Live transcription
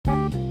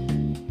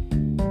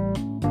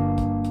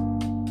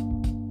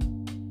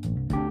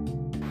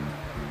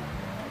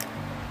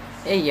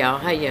Hey y'all,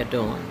 how y'all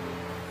doing?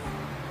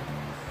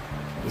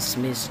 It's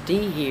Miss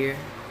D here,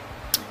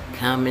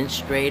 coming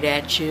straight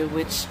at you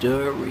with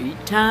story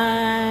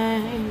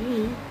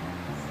time.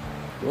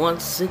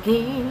 Once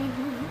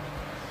again,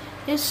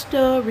 it's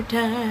story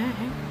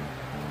time.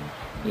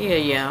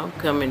 Yeah, I'm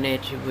coming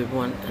at you with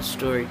a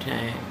story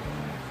time.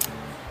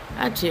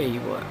 I tell you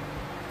what,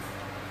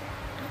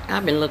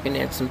 I've been looking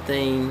at some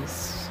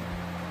things.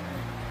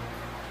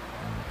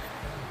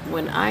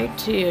 When I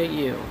tell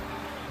you,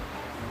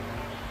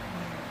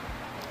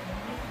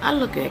 I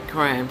look at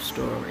crime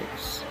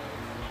stories.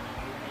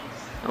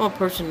 I'm a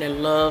person that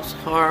loves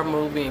horror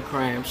movie and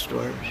crime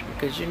stories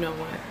because you know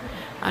what?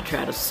 I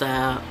try to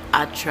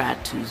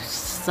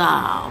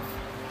solve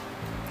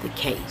the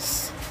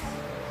case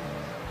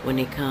when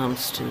it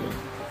comes to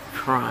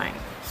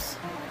crimes.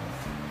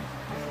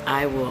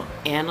 I will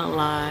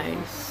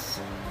analyze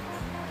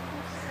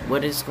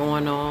what is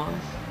going on.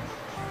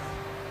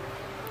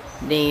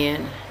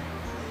 Then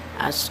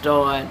I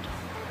start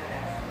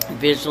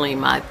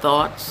visualizing my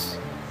thoughts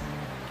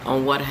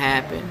on what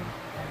happened,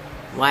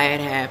 why it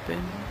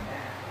happened,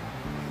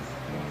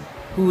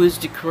 who is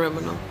the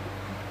criminal,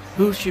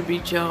 who should be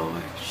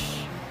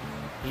charged.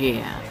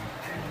 Yeah,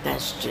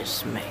 that's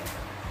just me,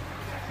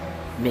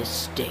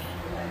 Miss D.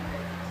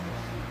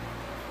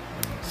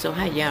 So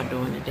how y'all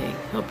doing today?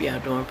 Hope y'all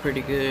doing pretty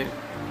good.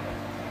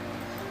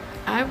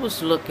 I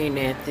was looking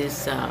at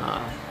this,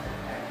 I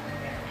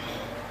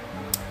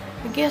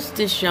guess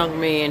this young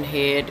man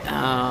had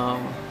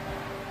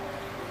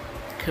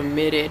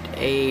committed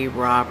a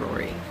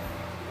robbery.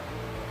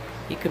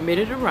 He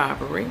committed a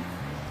robbery.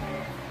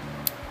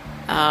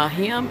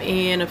 Him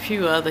and a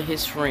few other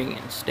his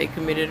friends, they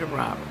committed a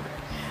robbery.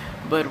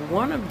 But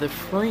one of the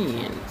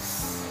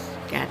friends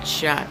got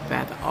shot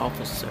by the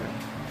officer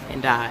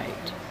and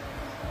died.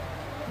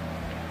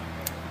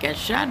 Got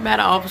shot by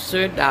the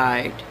officer,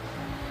 died.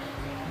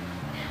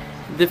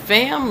 The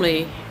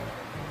family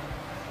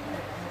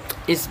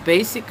is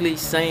basically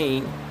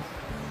saying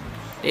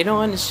they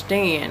don't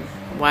understand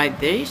why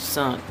their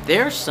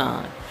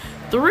son,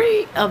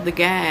 3 of the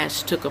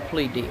guys took a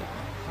plea deal.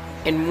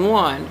 And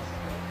one,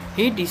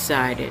 he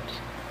decided,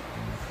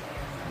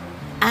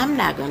 I'm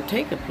not going to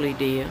take a plea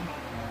deal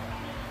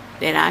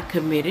that I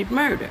committed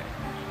murder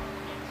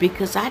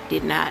because I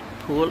did not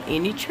pull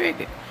any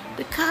trigger.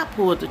 The cop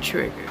pulled the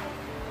trigger.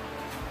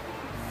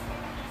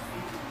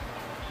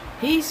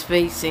 He's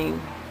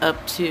facing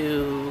up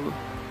to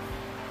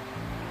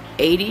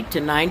 80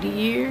 to 90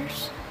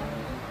 years.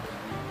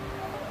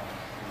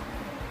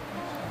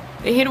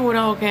 They hit him with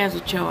all kinds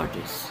of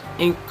charges,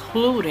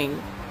 including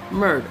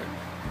murder.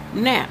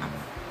 Now,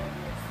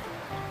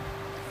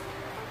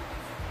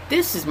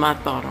 this is my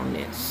thought on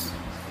this.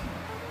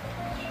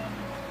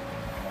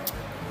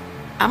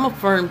 I'm a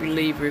firm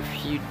believer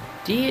if you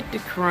did the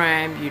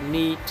crime, you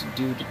need to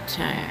do the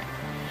time.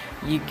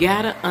 You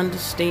gotta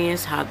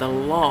understand how the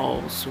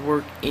laws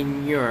work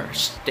in your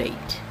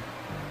state.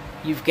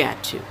 You've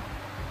got to.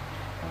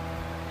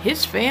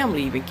 His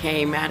family even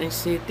came out and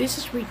said, this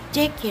is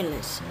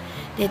ridiculous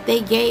that they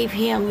gave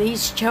him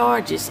these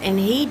charges and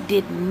he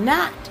did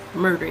not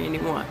murder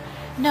anyone.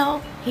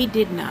 No, he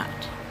did not.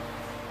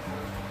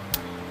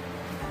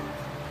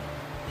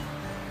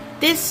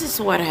 This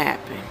is what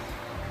happened.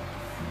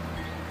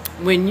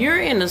 When you're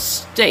in a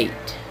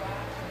state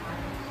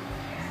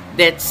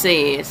that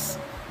says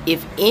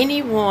if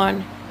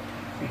anyone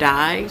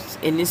dies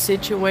in this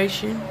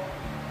situation,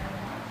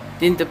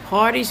 then the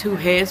parties who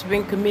has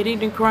been committing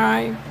the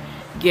crime,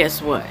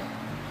 guess what?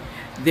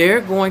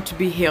 They're going to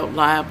be held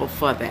liable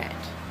for that.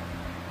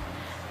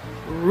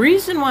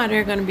 Reason why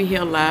they're going to be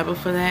held liable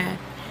for that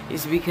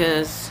is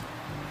because,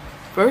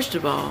 first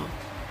of all,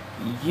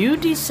 you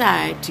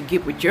decide to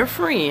get with your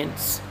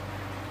friends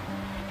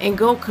and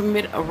go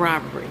commit a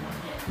robbery.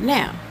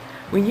 Now,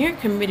 when you're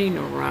committing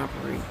a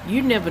robbery,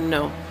 you never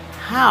know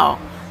how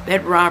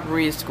that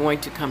robbery is going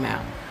to come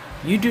out.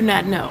 You do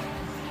not know.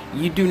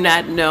 You do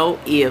not know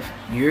if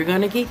you're going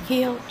to get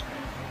killed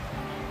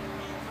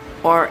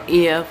or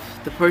if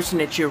the person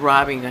that you're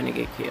robbing is going to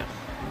get killed.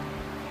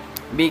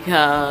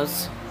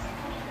 Because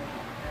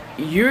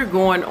you're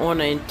going on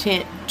an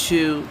intent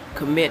to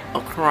commit a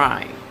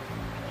crime.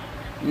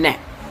 Now,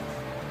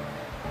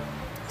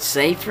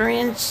 say for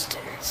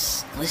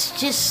instance, let's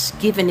just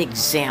give an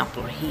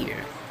example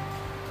here.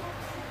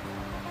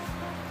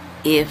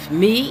 If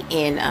me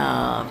and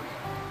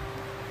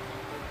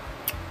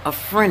a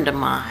friend of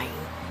mine,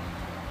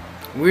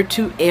 we're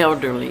 2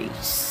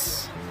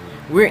 elderlies,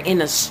 we're in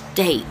a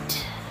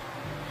state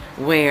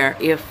where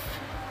if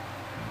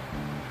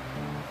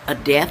a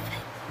death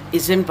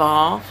is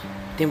involved,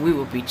 then we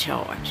will be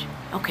charged.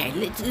 Okay,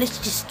 let's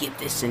just give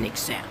this an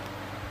example.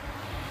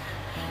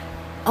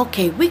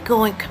 Okay, we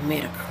go and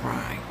commit a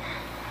crime.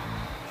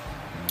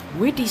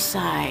 We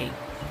decide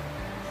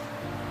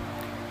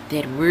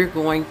that we're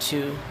going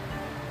to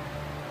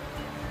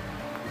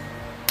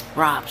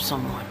rob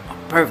someone or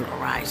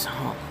burglarize a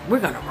home. We're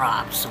going to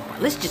rob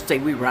someone. Let's just say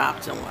we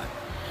robbed someone.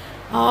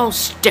 Oh,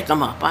 stick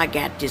 'em up. I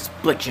got this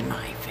butcher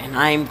knife, and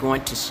I am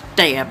going to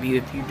stab you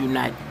if you do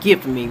not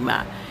give me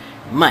my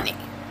money.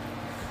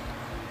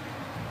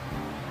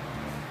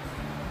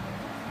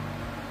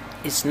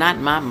 It's not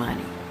my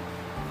money.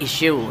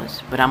 It's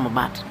yours, but I'm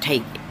about to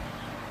take it.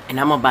 And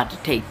I'm about to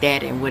take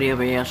that and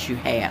whatever else you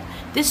have.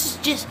 This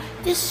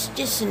is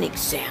just an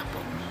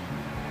example.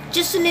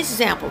 Just an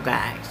example,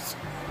 guys.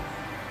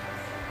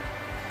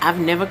 I've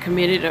never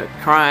committed a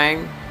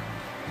crime.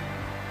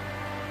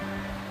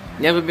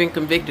 Never been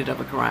convicted of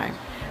a crime.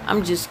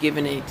 I'm just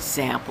giving an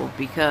example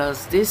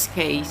because this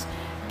case,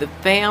 the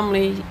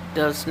family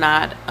does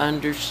not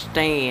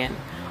understand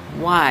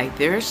why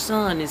their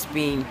son is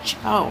being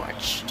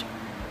charged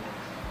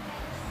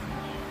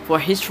for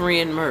his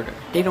friend murder.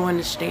 They don't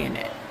understand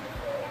that.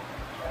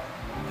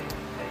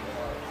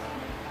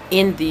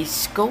 In the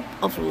scope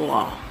of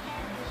law,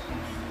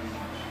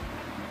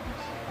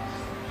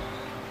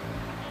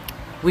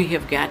 we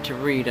have got to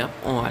read up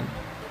on,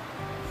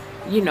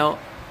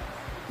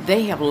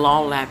 they have law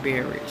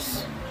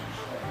libraries.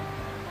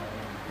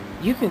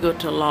 You can go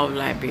to a law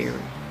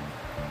library.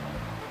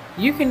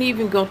 You can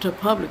even go to a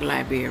public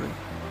library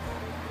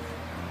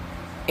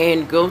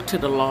and go to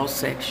the law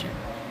section.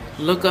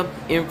 Look up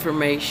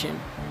information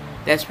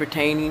that's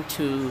pertaining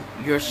to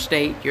your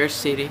state, your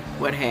city,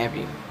 what have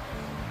you.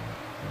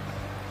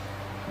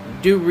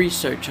 Do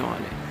research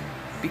on it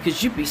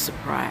because you'd be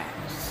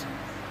surprised.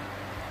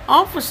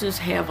 Officers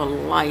have a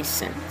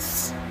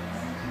license.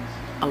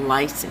 A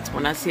license.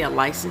 When I say a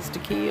license to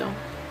kill,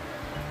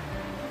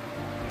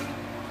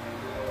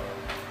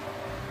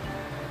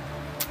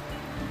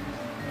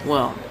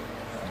 well,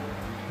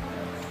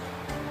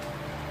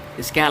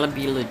 it's gotta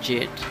be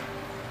legit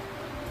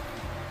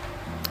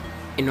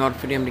in order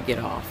for them to get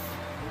off.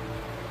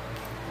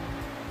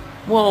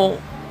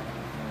 Well,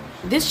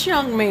 this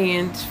young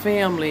man's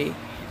family,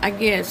 I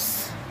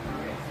guess,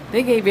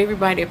 they gave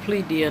everybody a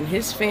plea deal, and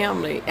his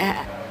family,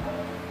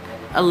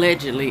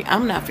 allegedly,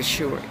 I'm not for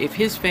sure, if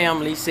his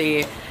family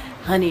said,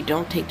 honey,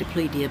 don't take the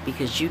plea deal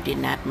because you did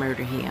not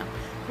murder him.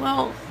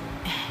 Well,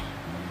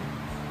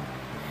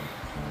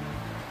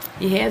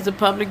 he has a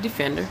public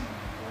defender.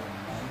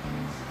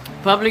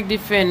 Public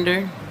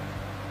defender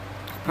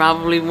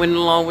probably went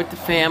along with the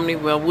family.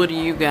 Well, what do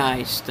you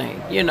guys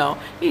think?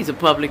 He's a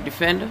public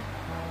defender.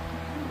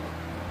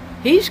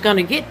 He's going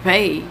to get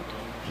paid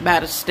by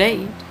the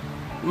state,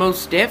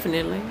 most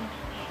definitely.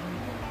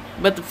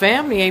 But the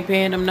family ain't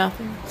paying him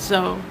nothing.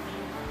 So,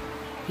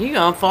 he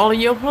going to follow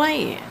your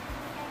plan.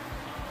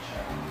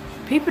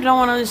 People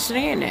don't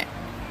understand that.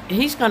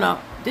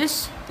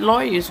 This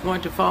lawyer is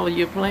going to follow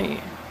your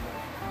plan.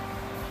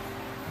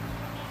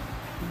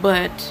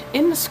 But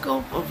in the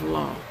scope of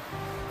law,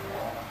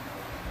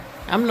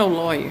 I'm no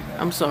lawyer.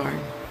 I'm sorry.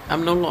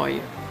 I'm no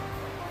lawyer.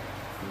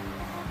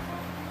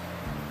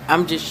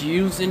 I'm just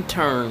using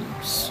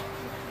terms.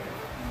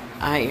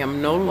 I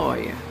am no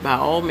lawyer, by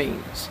all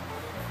means.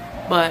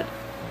 But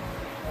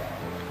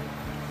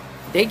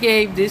they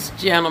gave this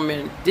young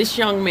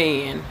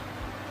man,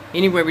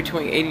 anywhere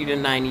between 80 to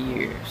 90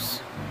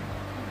 years.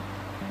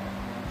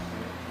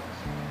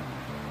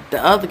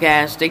 The other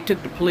guys, they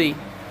took the plea.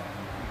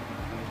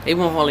 They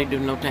won't hardly do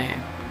no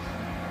time.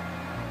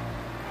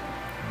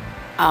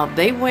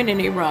 They went and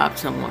they robbed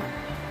someone.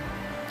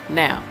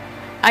 Now,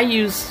 I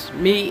use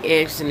me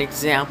as an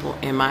example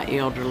and my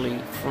elderly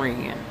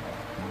friend.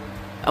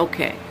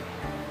 Okay.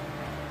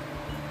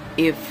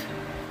 If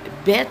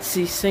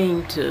Betsy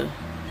seemed to,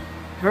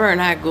 her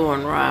and I go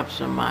and rob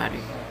somebody,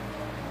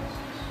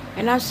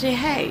 and I say,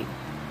 hey,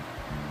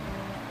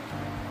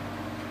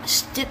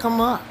 stick 'em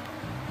up.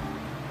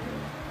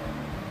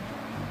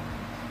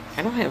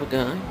 I don't have a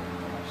gun.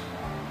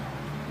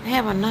 I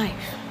have a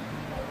knife.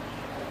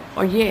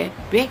 Or yeah,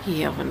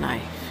 Becky have a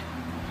knife.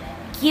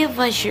 Give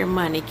us your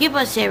money. Give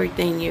us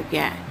everything you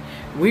got.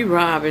 We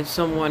robbing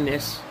someone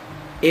that's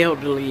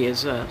elderly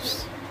as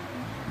us.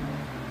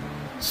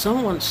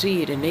 Someone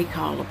see it and they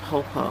call a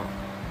popo.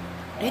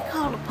 They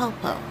call a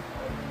popo.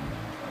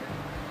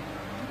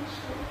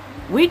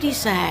 We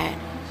decide.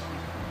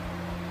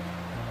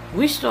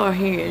 We start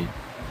hearing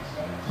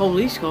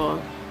police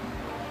cars.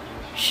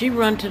 She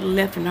run to the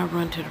left and I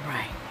run to the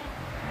right.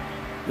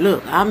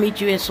 Look, I'll meet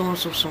you at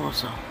so-and-so,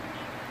 so-and-so.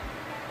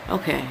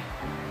 Okay.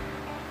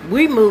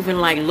 We moving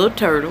like little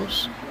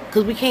turtles,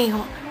 because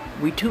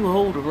we too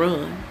old to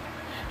run.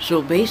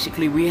 So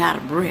basically we out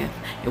of breath,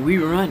 and we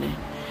running.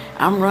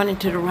 I'm running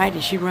to the right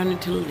and she running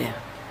to the left.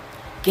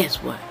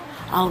 Guess what?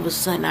 All of a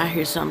sudden I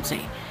hear something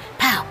say,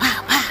 pow,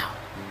 pow, pow.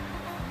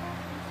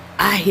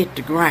 I hit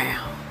the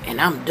ground, and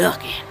I'm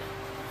ducking.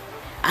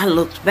 I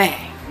looks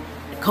back.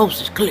 The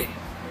coast is clear.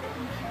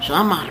 So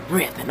I'm out of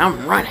breath, and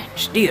I'm running,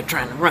 still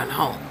trying to run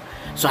home.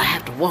 So I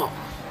have to walk.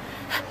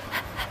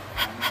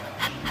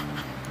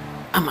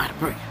 I'm out of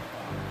breath.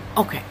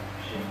 Okay.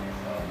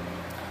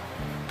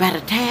 By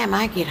the time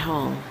I get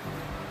home,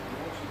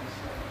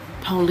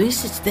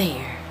 police is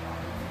there.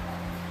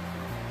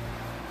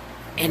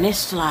 And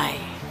it's like,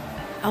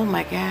 oh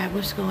my God,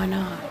 what's going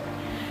on?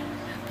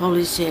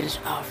 Police said,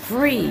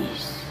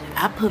 freeze.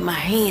 I put my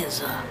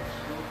hands up.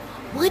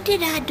 What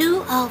did I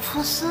do,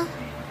 officer?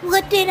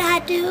 What did I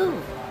do?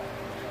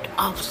 The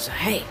officer,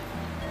 hey,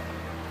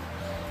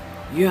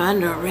 you're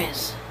under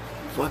arrest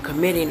for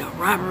committing a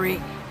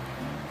robbery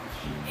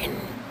and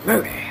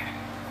murder.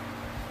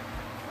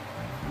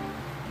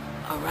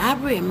 A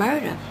robbery and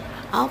murder?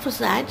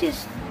 Officer, I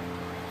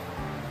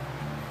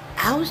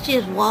was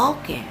just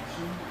walking.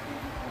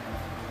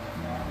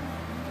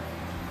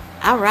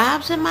 I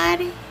robbed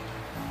somebody?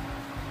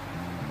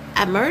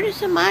 I murdered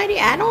somebody?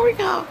 I don't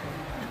recall.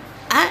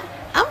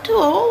 I'm too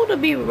old to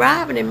be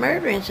robbing and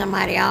murdering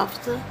somebody,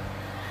 officer.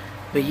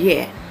 But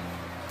yet,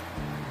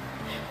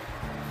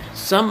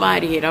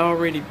 somebody had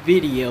already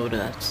videoed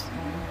us.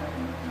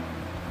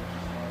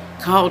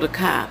 Called the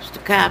cops. The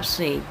cops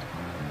seen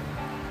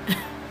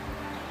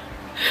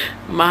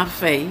my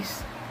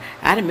face.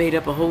 I done made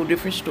up a whole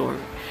different story.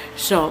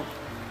 So,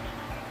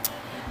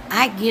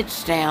 I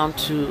gets down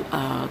to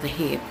the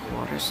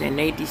headquarters and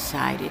they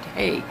decided,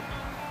 hey,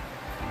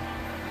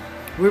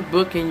 we're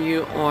booking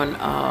you on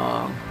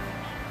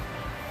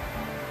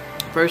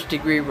first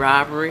degree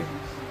robbery.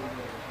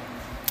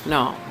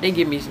 No, they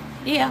give me,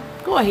 yeah,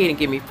 go ahead and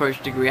give me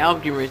first degree. I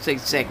was going to say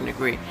second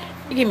degree.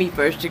 They give me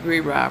first degree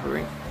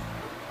robbery.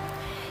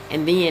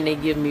 And then they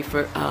give me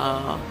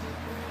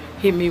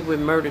hit me with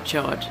murder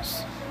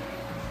charges.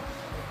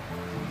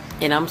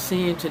 And I'm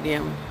saying to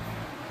them,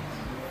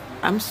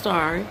 I'm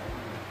sorry,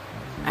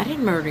 I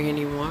didn't murder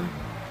anyone.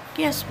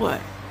 Guess what?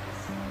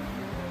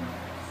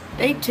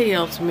 They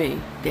tells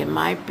me that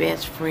my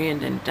best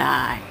friend done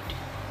died.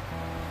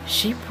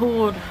 She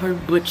pulled her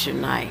butcher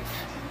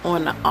knife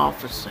on the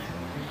officer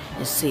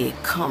and said,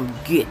 come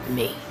get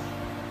me.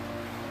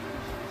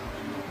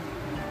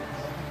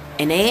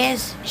 And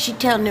as she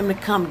telling them to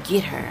come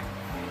get her,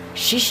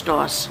 she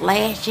starts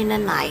slashing the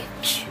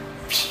knife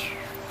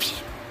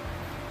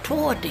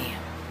toward them.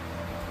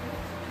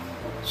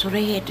 So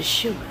they had to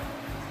shoot her.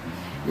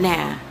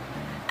 Now,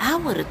 I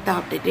would have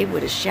thought that they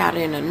would have shot her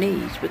in her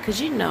knees because,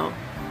 you know,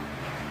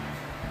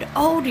 the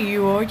older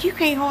you are, you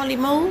can't hardly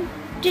move.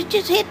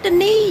 Just hit the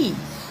knees.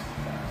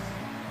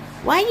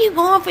 Why you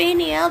going for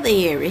any other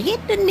area?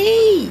 Hit the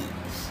knees.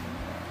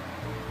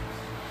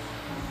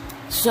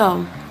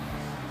 So,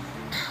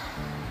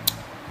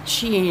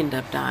 she ended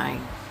up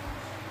dying.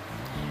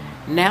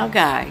 Now,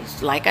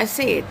 guys, like I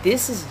said,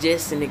 this is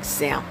just an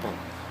example.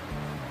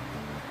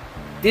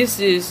 This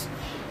is,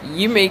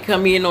 you may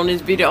come in on this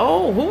video,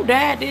 oh, who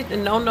died?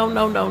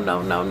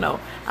 No.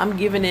 I'm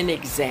giving an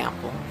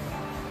example.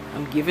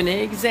 I'm giving an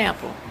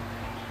example.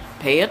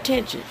 Pay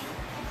attention.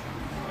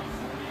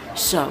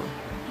 So,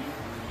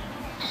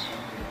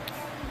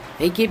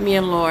 they give me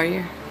a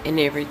lawyer and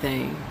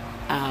everything.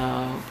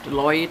 The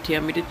lawyer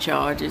tell me the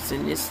charges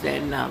and this,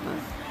 that, and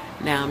other.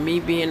 Now, me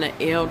being an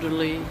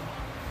elderly,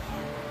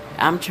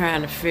 I'm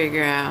trying to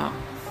figure out,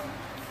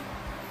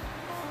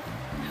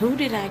 who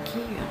did I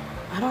kill?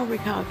 I don't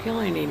recall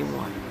killing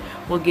anyone.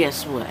 Well,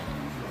 guess what?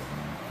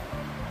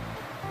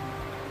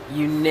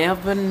 You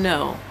never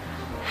know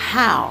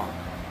how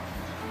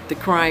the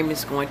crime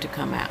is going to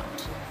come out.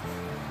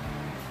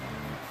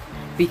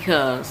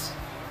 Because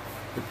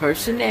the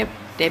person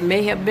that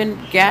may have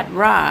got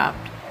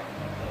robbed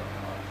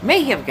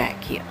may have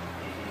got killed.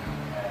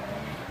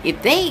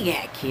 If they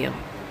got killed,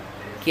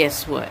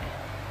 guess what?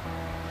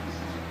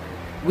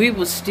 We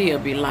will still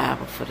be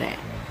liable for that.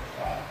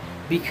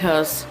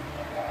 Because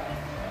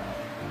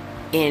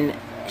in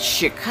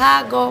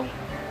Chicago,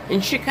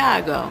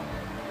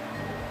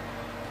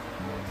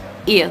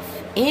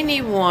 if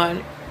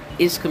anyone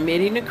is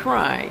committing a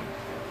crime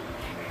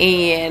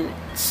and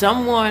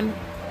someone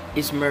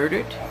is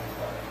murdered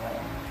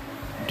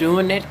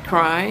doing that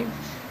crime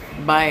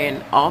by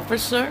an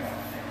officer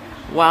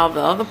while the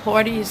other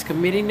party is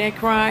committing that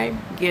crime,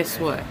 guess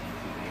what?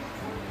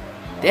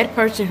 That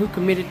person who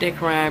committed that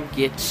crime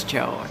gets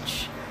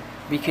charged.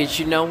 Because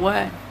you know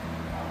what?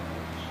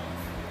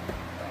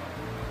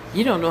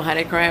 You don't know how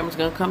that crime is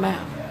going to come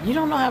out. You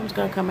don't know how it's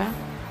going to come out.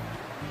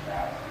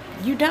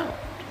 You don't.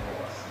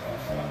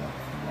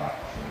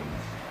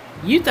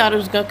 You thought it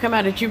was going to come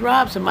out that you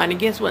robbed somebody. And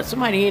guess what?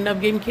 Somebody ended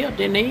up getting killed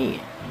in the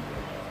end.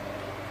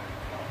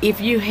 If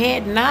you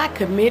had not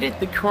committed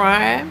the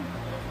crime,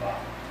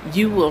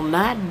 you will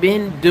not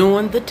been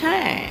doing the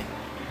time.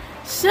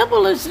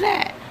 Simple as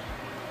that.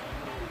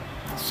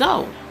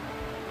 So,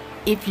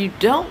 if you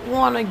don't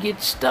want to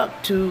get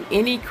stuck to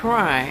any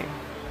crime,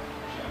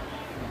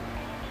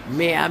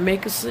 may I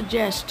make a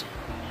suggestion?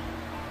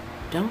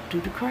 Don't do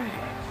the crime.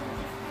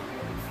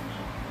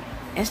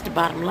 That's the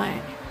bottom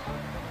line.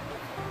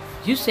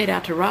 You set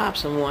out to rob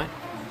someone.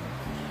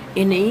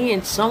 In the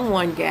end,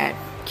 someone got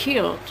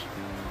killed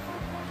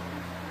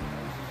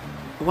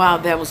while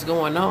that was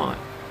going on.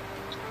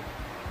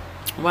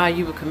 While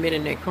you were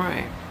committing that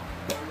crime.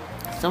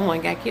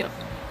 Someone got killed.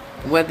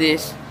 Whether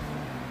it's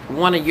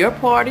one of your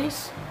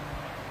parties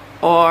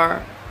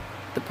or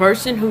the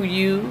person who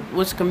you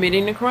was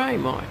committing the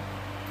crime on.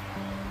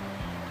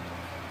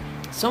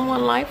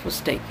 Someone's life was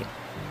taken.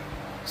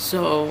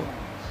 So,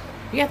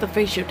 you have to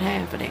face your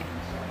time for that.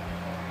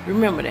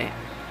 Remember that.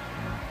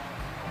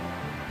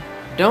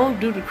 Don't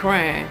do the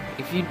crime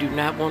if you do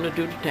not want to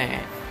do the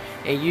time.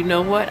 And you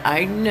know what?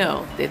 I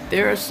know that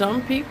there are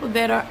some people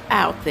that are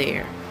out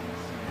there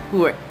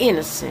who are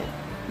innocent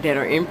that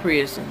are in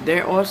prison.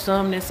 There are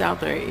some that's out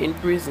there in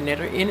prison that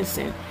are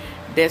innocent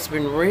that's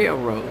been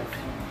railroaded.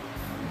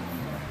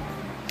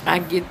 I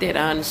get that,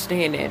 I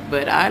understand that,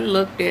 but I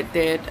looked at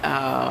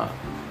that,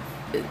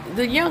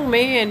 the young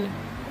man,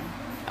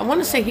 I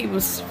want to say he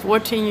was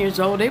 14 years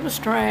old. They was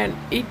trying,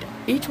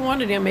 each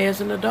one of them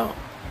as an adult.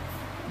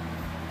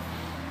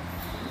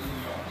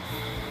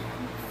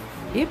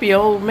 He'd be an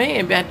old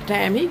man by the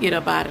time he get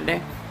up out of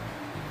there.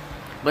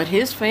 But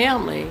his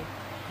family,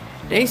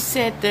 they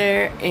sat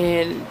there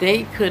and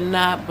they could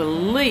not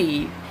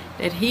believe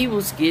that he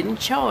was getting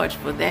charged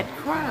for that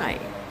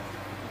crime.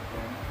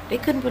 They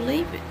couldn't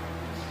believe it.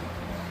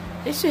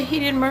 They said he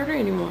didn't murder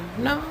anyone.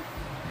 No,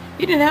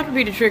 he didn't have to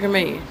be the trigger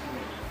man.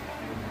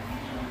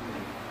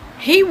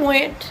 He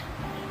went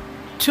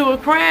to a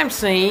crime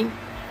scene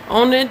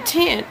on the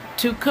intent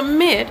to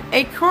commit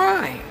a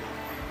crime.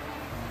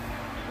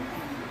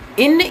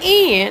 In the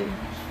end,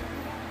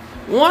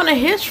 one of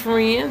his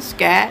friends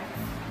got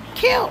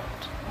killed.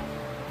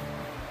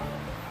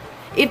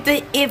 If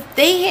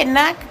they had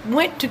not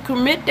went to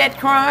commit that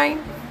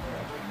crime,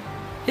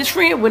 his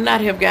friend would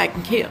not have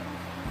gotten killed.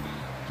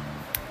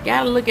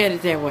 Gotta look at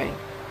it that way.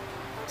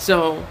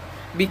 So,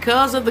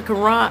 because of the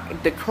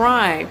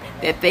crime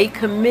that they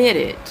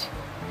committed,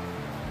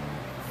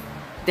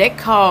 that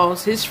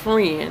caused his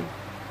friend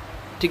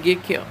to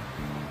get killed.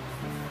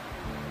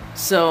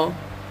 So,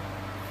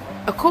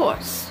 of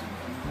course,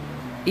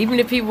 even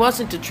if he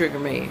wasn't the trigger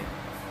man,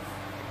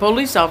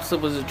 police officer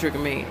was a trigger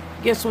man,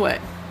 guess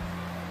what?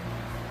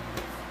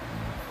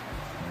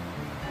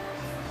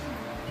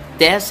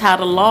 That's how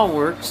the law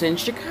works in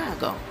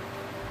Chicago.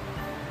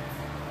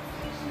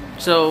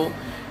 So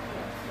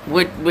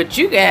what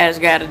you guys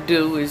got to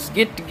do is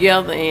get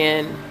together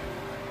and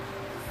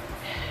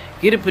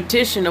get a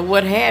petition or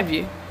what have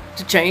you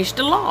to change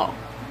the law.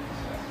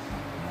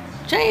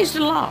 Change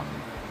the law.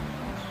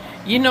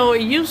 You know,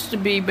 it used to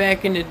be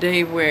back in the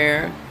day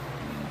where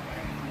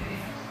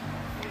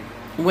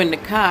when the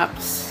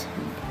cops,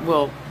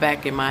 well,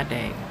 back in my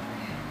day,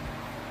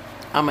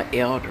 I'm an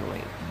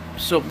elderly.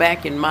 So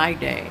back in my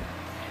day,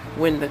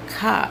 when the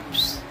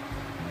cops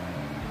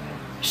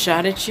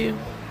shot at you,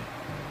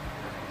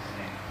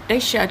 they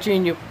shot you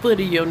in your foot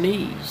or your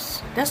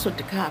knees. That's what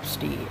the cops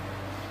did.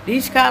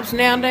 These cops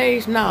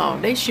nowadays, no,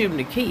 they shooting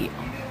to kill.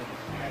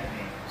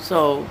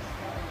 So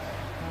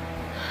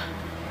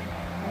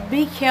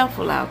be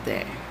careful out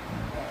there.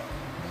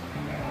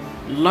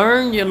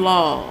 Learn your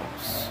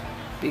laws,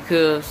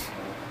 because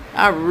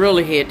I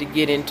really had to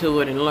get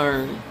into it and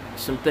learn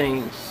some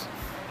things.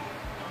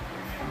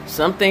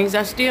 Some things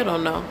I still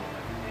don't know.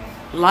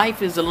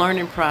 Life is a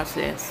learning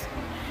process.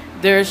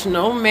 There's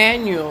no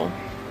manual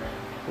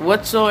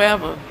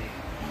whatsoever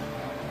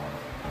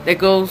that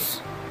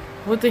goes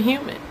with the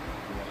human.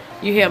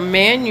 You have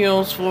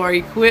manuals for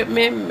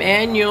equipment,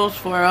 manuals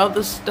for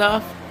other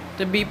stuff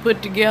to be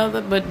put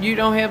together, but you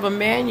don't have a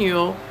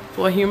manual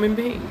for a human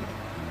being.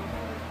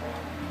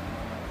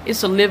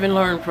 It's a live and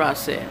learn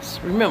process.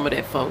 Remember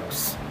that,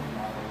 folks.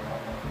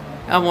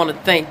 I want to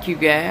thank you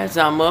guys.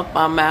 I'm up,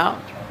 I'm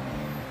out.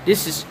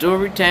 This is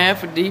story time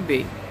for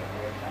DB.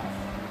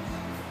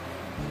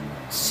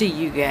 See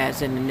you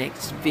guys in the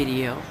next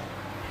video.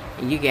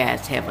 And you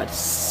guys have a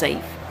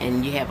safe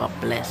and you have a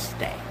blessed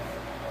day.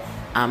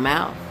 I'm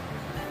out.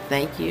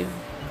 Thank you.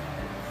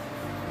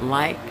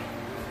 Like,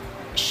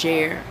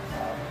 share,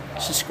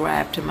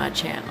 subscribe to my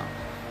channel.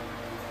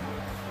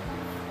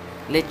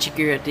 Let your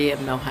girl Deb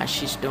know how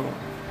she's doing.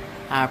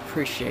 I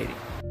appreciate it.